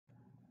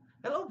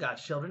Hello,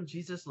 God's children.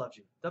 Jesus loves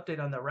you. The update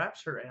on the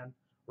Rapture and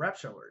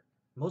Rapture alert.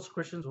 Most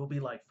Christians will be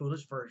like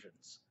foolish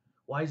virgins.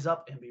 Wise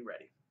up and be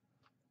ready.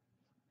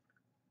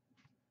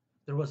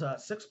 There was a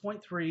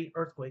 6.3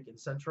 earthquake in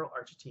central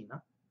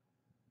Argentina.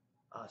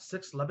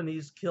 6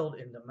 Lebanese killed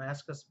in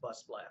Damascus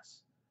bus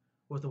blast.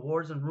 With the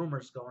wars and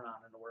rumors going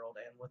on in the world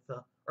and with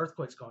the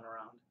earthquakes going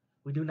around,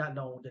 we do not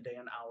know the day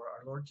and hour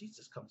our Lord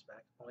Jesus comes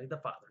back. Only the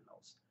Father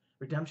knows.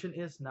 Redemption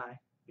is nigh.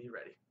 Be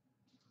ready.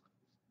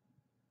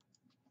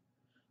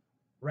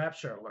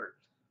 Rapture alert.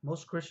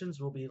 Most Christians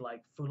will be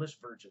like foolish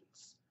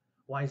virgins.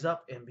 Wise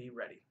up and be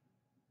ready.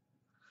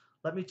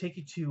 Let me take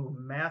you to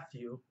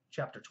Matthew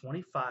chapter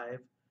 25,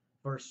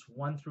 verse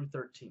 1 through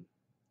 13.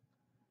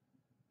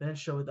 Then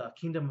shall the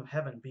kingdom of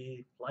heaven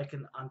be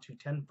likened unto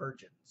 10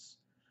 virgins,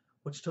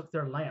 which took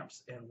their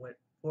lamps and went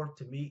forth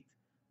to meet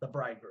the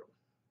bridegroom.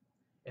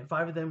 And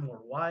 5 of them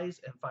were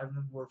wise, and 5 of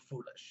them were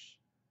foolish.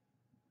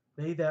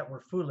 They that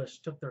were foolish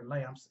took their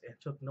lamps and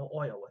took no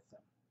oil with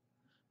them.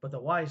 But the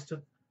wise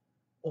took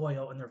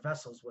oil in their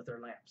vessels with their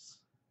lamps.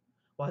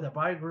 While the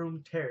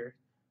bridegroom tarried,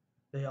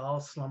 they all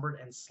slumbered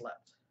and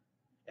slept.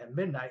 At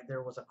midnight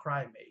there was a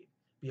cry made,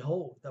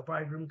 Behold, the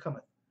bridegroom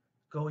cometh.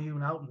 Go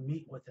you out and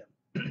meet with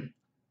him.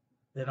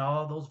 Then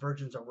all those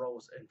virgins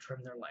arose and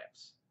trimmed their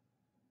lamps.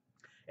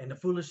 And the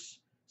foolish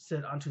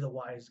said unto the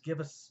wise,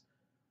 Give us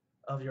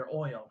of your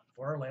oil,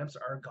 for our lamps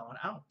are gone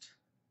out.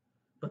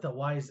 But the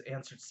wise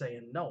answered,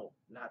 saying, No,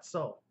 not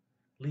so,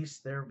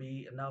 lest there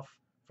be enough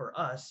for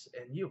us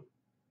and you.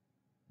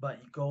 But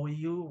go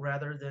you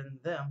rather than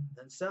them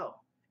than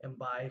sell, and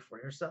buy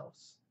for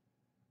yourselves.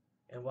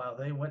 And while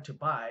they went to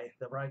buy,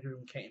 the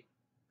bridegroom came.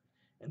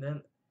 And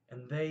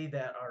they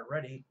that are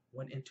ready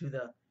went into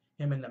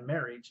him in the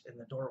marriage, and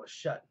the door was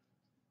shut.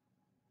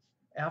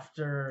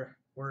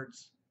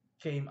 Afterwards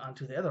came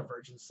unto the other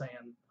virgins,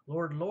 saying,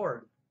 Lord,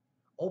 Lord,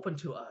 open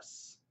to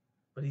us.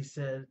 But he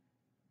said,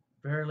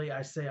 Verily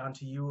I say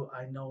unto you,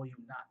 I know you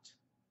not.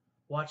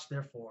 Watch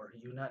therefore,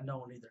 you not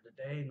know neither the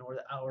day nor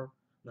the hour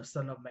when the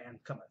Son of Man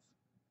cometh.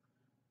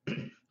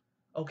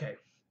 Okay.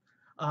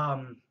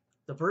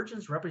 The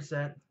virgins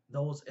represent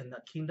those in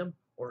the kingdom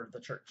or the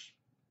church.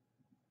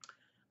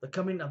 The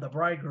coming of the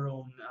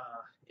bridegroom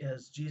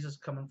is Jesus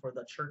coming for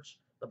the church,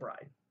 the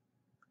bride.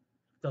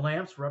 The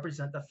lamps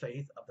represent the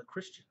faith of the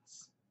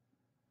Christians.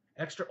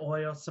 Extra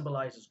oil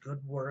symbolizes good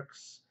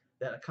works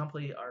that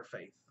accompany our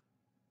faith.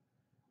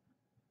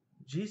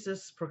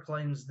 Jesus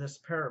proclaims this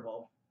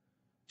parable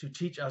to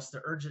teach us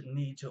the urgent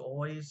need to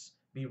always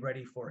be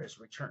ready for his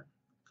return,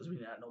 because we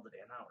do not know the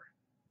day and hour.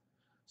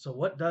 So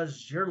what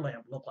does your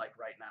lamp look like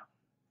right now?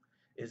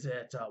 Is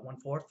it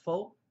 1/4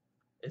 full?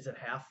 Is it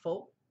half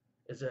full?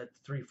 Is it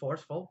 3/4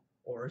 full?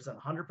 Or is it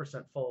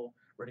 100% full,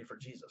 ready for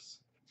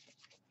Jesus?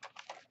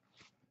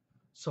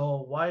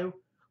 So why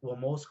will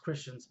most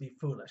Christians be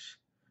foolish,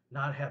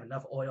 not have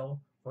enough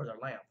oil for their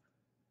lamp?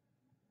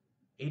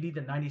 80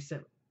 to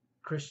 90%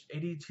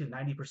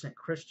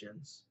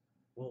 Christians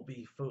will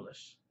be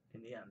foolish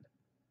in the end.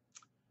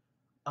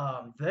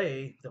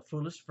 The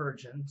foolish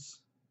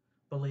virgins,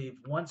 believe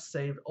once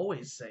saved,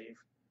 always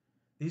saved.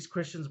 These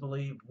Christians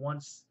believe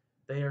once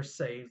they are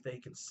saved, they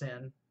can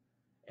sin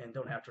and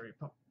don't have to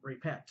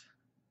repent.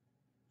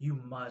 You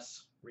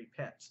must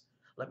repent.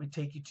 Let me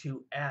take you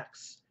to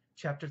Acts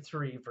chapter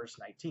 3, verse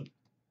 19.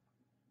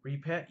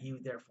 Repent you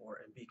therefore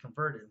and be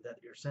converted,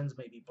 that your sins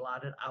may be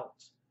blotted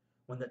out,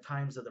 when the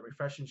times of the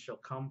refreshing shall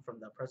come from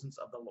the presence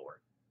of the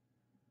Lord.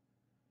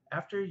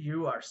 After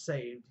you are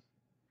saved,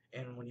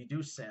 and when you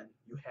do sin,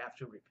 you have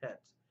to repent.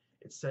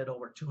 It's said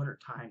over 200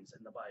 times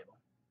in the Bible.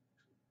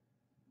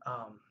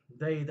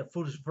 The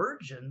foolish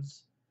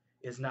virgins,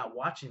 is not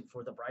watching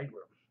for the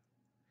bridegroom.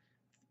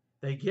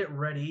 They get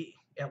ready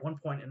at one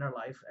point in their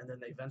life, and then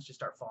they eventually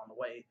start falling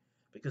away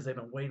because they've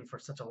been waiting for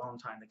such a long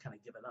time, they kind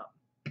of give it up.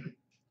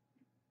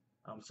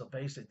 So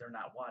basically, they're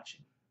not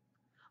watching.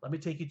 Let me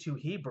take you to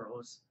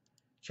Hebrews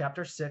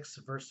chapter 6,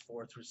 verse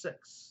 4 through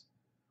 6.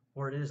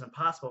 For it is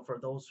impossible for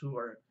those who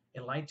are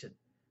enlightened,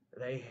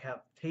 they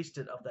have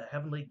tasted of the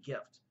heavenly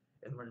gift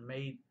and were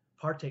made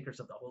partakers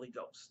of the Holy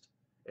Ghost,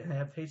 and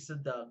have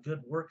tasted the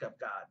good work of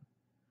God,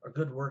 or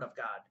good word of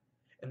God,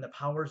 and the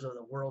powers of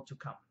the world to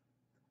come.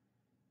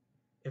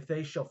 If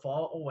they shall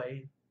fall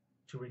away,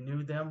 to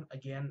renew them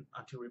again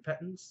unto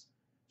repentance,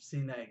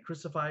 seeing they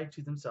crucified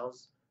to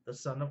themselves the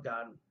Son of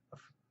God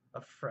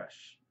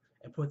afresh,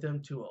 and put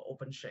them to an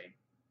open shame.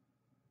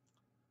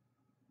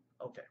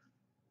 Okay.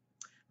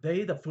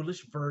 They, the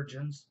foolish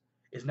virgins,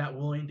 is not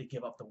willing to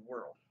give up the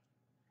world.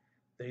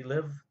 They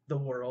live the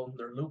world,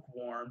 they're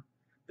lukewarm,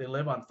 they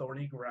live on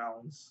thorny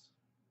grounds.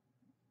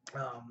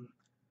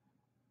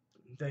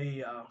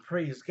 They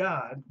praise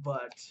God,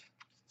 but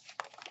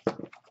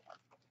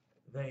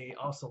they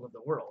also live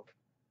the world.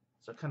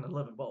 So kind of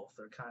living both.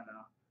 They're kind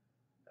of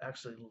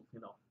actually,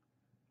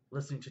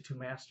 listening to two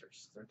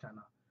masters. They're kind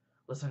of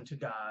listening to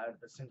God, but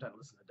at the same time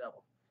listening to the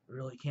devil. You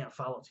really can't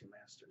follow two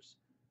masters.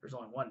 There's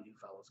only one who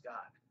follows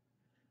God.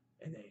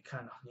 And they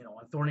kind of,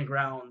 on thorny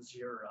grounds,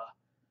 you're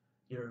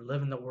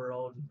living the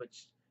world, but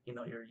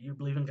you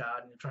believe in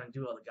God and you're trying to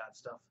do all the God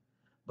stuff.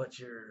 but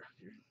you're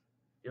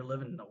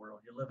living in the world.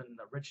 You're living in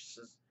the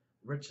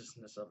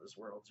richness of this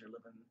world. You're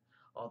living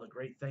all the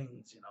great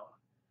things.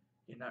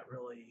 You're not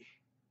really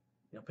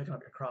picking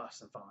up your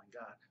cross and following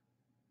God.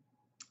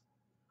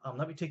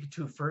 Let me take you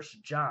to 1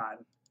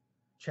 John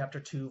chapter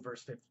 2,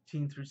 verse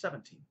 15 through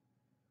 17.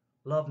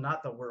 Love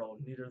not the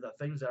world, neither the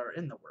things that are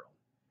in the world.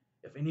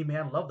 If any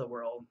man love the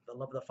world, the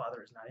love of the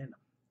Father is not in him.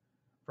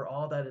 For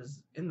all that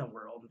is in the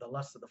world, the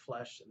lust of the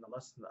flesh, and the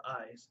lust of the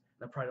eyes,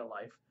 and the pride of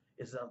life,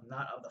 is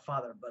not of the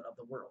Father, but of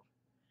the world.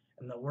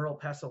 And the world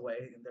pass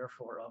away, and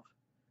therefore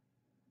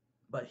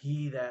but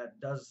he that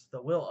does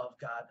the will of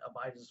God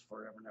abides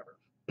forever and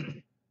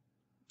ever.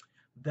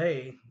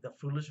 They, the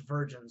foolish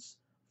virgins,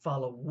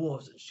 follow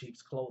wolves in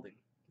sheep's clothing.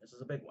 This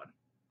is a big one.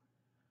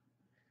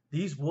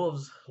 These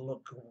wolves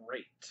look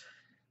great.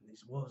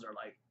 These wolves are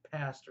like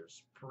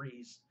pastors,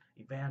 priests,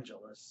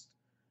 evangelists,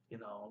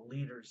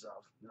 leaders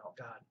of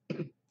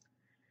God.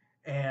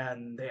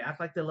 And they act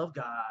like they love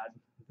God.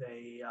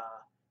 They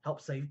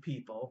help save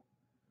people.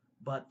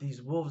 But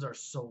these wolves are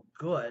so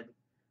good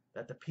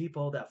that the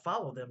people that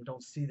follow them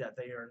don't see that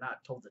they are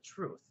not told the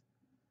truth.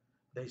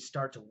 They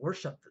start to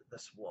worship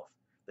this wolf.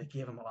 They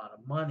give him a lot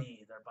of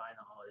money. They're buying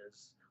all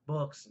his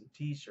books and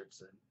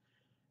T-shirts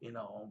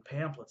and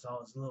pamphlets,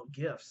 all his little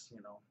gifts,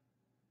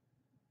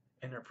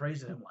 and they're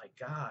praising him like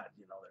God.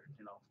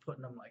 They're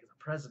putting him like the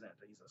president.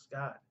 He's this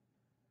God.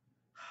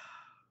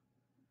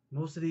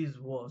 Most of these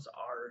wolves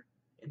are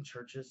in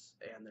churches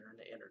and they're in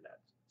the internet,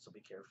 so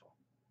be careful.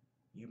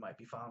 You might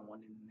be found one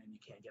and then you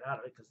can't get out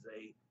of it because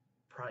they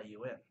pry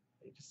you in.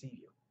 They deceive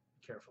you.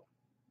 Be careful.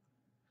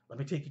 Let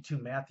me take you to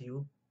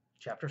Matthew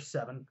chapter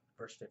 7,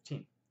 verse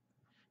 15.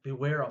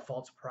 Beware of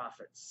false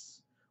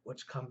prophets,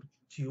 which come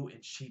to you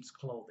in sheep's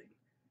clothing.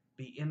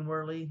 Be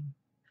inwardly,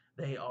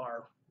 they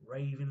are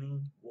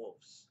ravening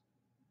wolves.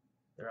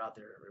 They're out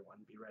there, everyone.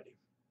 Be ready.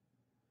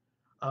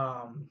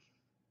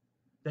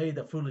 They,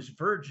 the foolish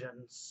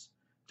virgins,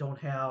 don't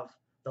have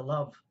the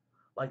love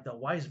like the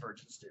wise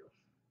virgins do.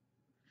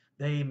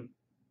 They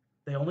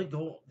only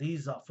go.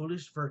 These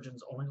foolish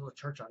virgins only go to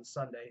church on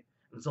Sunday,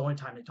 and it's the only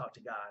time they talk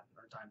to God,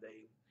 or time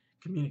they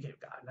communicate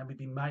with God. And that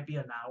might be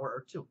an hour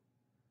or two.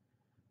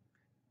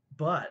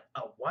 But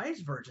a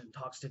wise virgin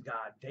talks to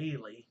God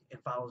daily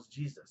and follows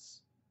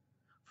Jesus.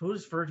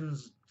 Foolish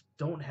virgins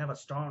don't have a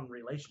strong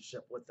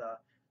relationship with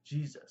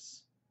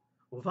Jesus.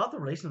 Without the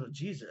relationship with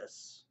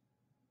Jesus,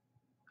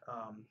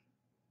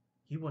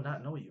 he will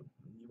not know you.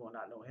 You will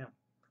not know him.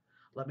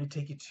 Let me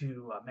take you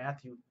to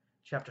Matthew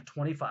chapter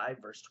 25,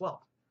 verse 12.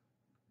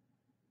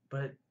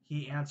 But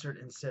he answered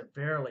and said,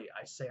 Verily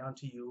I say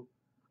unto you,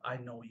 I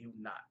know you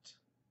not.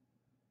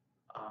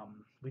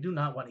 We do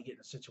not want to get in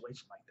a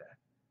situation like that.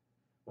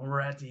 When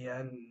we're at the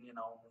end,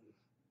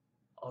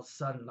 all of a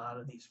sudden, a lot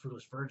of these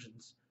foolish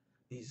virgins,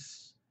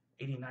 these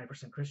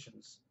 89%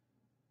 Christians,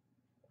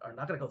 are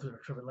not going to go through the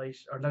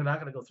tribulation, or they're not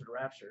going to go through the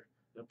rapture.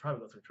 They'll probably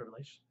go through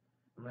tribulation.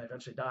 And when they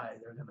eventually die,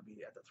 they're going to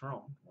be at the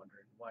throne,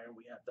 wondering, why are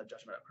we at the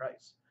judgment of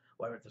Christ?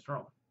 Why are we at the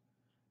throne?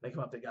 They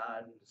come up to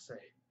God and say,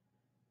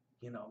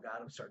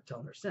 God would start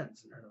telling their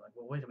sins. And they're like,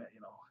 well, wait a minute,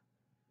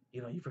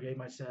 you forgave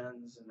my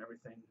sins and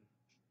everything.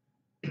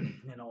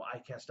 I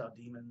cast out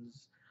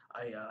demons.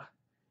 I,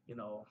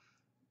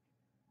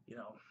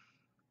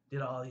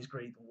 did all these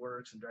great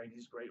works and did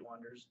these great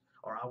wonders.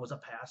 Or I was a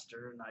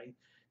pastor and I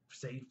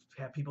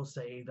had people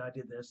saved. I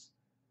did this.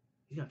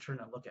 He's going to turn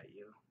and look at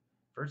you.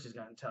 First, he's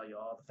going to tell you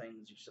all the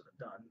things you should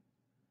have done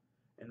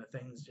and the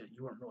things that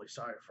you weren't really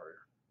sorry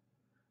for.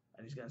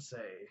 And he's going to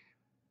say,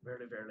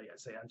 Verily, verily, I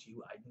say unto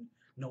you, I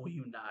know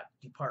you not.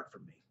 Depart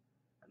from me.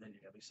 And then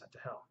you're going to be sent to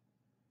hell.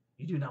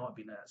 You do not want to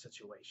be in that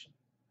situation.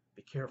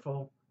 Be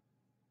careful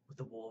with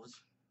the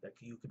wolves that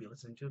you could be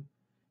listening to.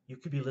 You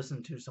could be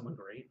listening to someone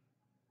great.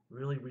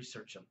 Really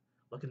research them.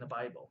 Look in the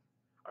Bible.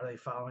 Are they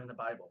following the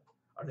Bible?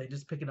 Are they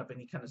just picking up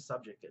any kind of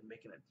subject and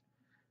making it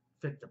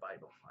fit the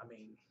Bible? I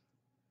mean,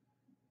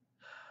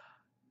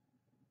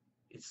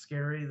 it's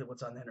scary that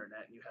what's on the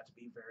internet, and you have to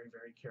be very,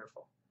 very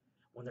careful.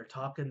 When they're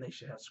talking, they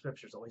should have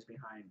scriptures always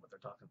behind what they're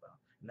talking about.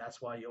 And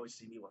that's why you always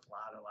see me with a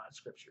lot of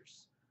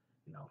scriptures.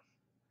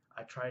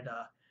 I try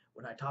to,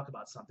 when I talk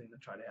about something, to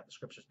try to have the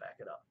scriptures back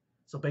it up.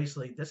 So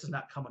basically, this is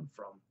not coming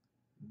from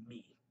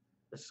me.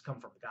 This has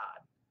come from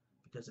God,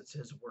 because it's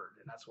his word.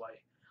 And that's why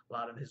a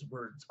lot of his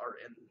words are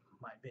in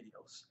my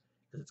videos,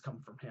 because it's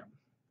coming from him.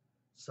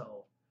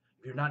 So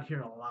if you're not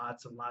hearing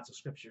lots and lots of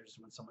scriptures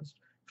when someone's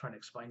trying to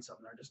explain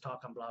something, they're just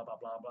talking blah, blah,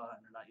 blah, blah,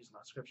 and they're not using a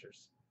lot of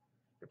scriptures,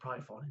 you're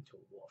probably falling into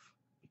a wolf.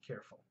 Be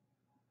careful,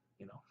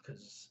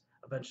 because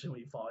eventually when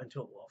you fall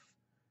into a wolf,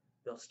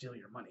 they'll steal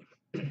your money.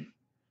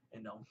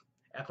 And they'll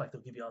act like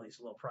they'll give you all these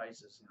little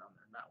prizes.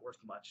 They're not worth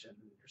much, and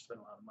you're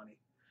spending a lot of money.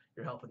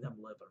 You're helping them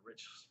live a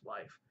rich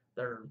life.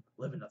 They're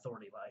living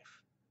authority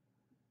life.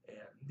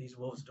 And these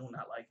wolves do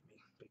not like me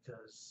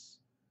because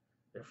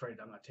they're afraid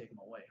I'm going to take them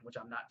away, which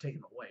I'm not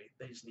taking them away.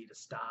 They just need to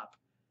stop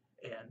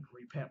and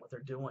repent what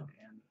they're doing.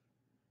 And,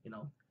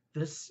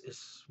 this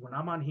is, when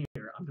I'm on here,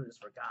 I'm doing this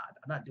for God.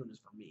 I'm not doing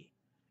this for me.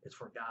 It's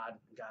for God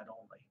and God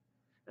only.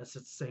 And it's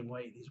the same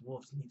way. These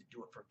wolves need to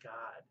do it for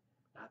God.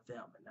 not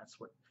them. And that's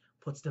what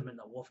puts them in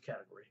the wolf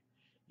category.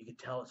 You can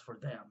tell it's for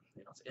them.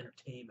 You know, it's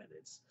entertainment,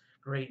 it's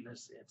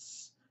greatness,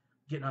 it's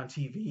getting on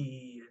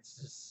TV. It's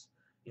just,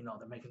 you know,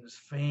 they're making this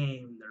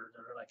fame.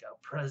 They're like a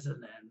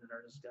president, and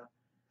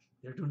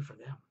they're doing it for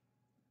them.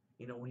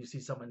 You know, when you see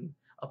someone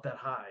up that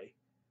high,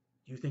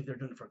 do you think they're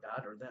doing it for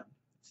God or them?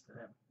 It's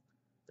them.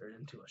 They're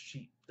into a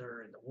sheep.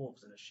 They're into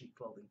wolves in a sheep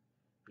clothing.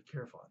 Be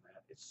careful on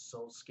that. It's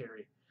so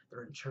scary.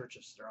 They're in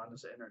churches. They're on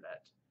this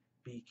internet.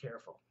 Be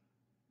careful.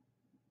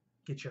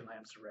 Get your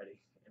lamps ready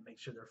and make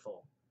sure they're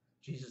full.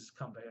 Jesus is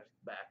coming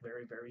back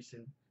very, very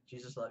soon.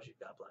 Jesus loves you.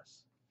 God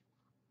bless.